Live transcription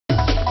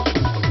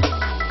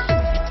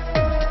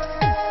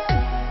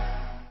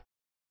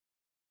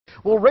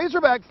Well,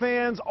 Razorback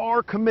fans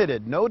are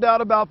committed, no doubt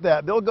about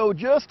that. They'll go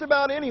just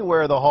about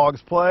anywhere the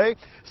Hogs play.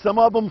 Some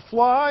of them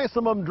fly,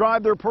 some of them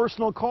drive their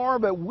personal car,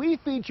 but we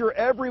feature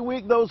every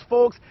week those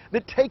folks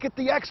that take it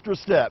the extra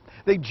step.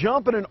 They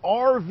jump in an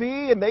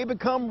RV and they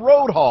become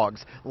road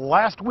hogs.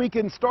 Last week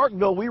in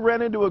Starkville, we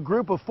ran into a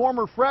group of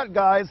former frat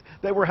guys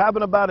that were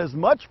having about as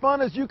much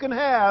fun as you can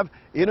have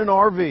in an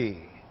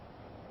RV.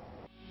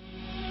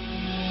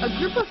 A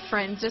group of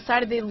friends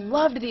decided they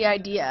loved the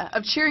idea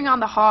of cheering on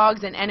the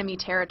Hogs in enemy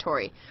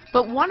territory,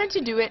 but wanted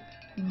to do it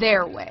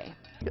their way.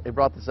 They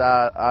brought this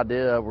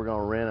idea of we're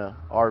going to rent an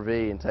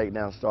RV and take it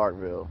down to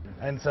Starkville.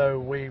 And so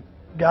we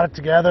got it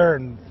together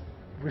and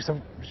we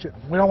said,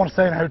 we don't want to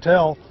stay in a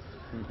hotel.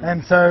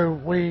 And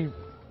so we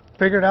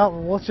figured out,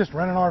 well, let's just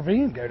rent an RV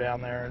and go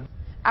down there.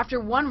 After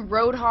one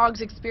Road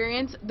Hogs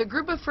experience, the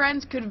group of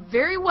friends could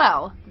very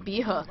well be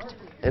hooked.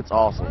 It's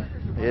awesome.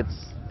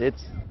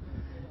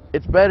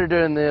 It's better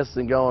doing this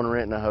than going and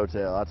renting a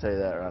hotel, I'll tell you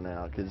that right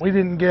now. We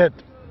didn't get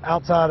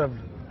outside of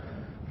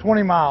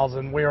 20 miles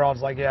and we were all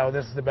just like, yeah, well,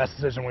 this is the best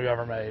decision we've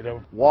ever made.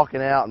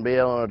 Walking out and being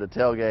able to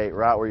tailgate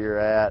right where you're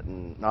at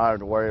and not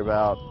having to worry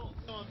about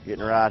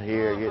getting right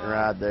here, getting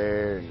right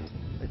there, and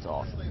it's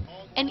awesome.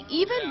 And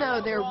even though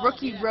they're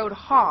rookie Road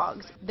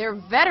Hogs, they're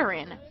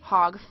veteran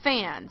Hog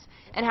fans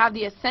and have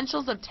the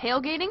essentials of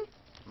tailgating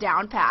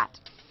down pat.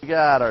 We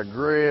got our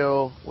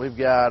grill, we've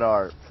got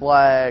our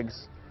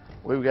flags,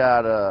 we've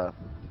got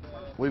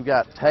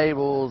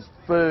tables,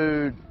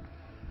 food,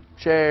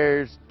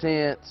 chairs,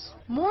 tents.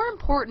 More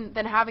important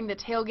than having the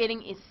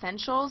tailgating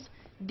essentials,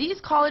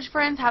 these college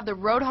friends have the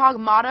Road Hog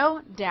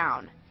motto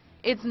down.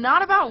 It's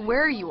not about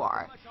where you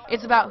are,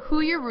 it's about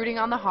who you're rooting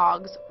on the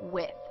Hogs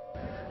with.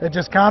 It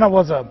just kind of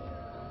was a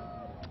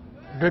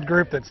good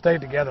group that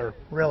stayed together,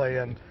 really,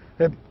 and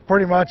it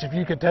pretty much, if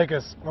you could take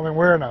us, I mean,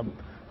 we're in a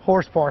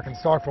horse park in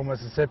Starkville,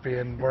 Mississippi,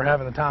 and we're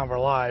having the time of our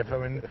life. I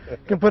mean, you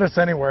can put us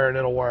anywhere and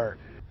it'll work.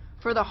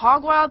 For the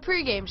Hog Wild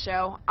pregame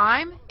show,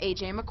 I'm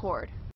AJ McCord.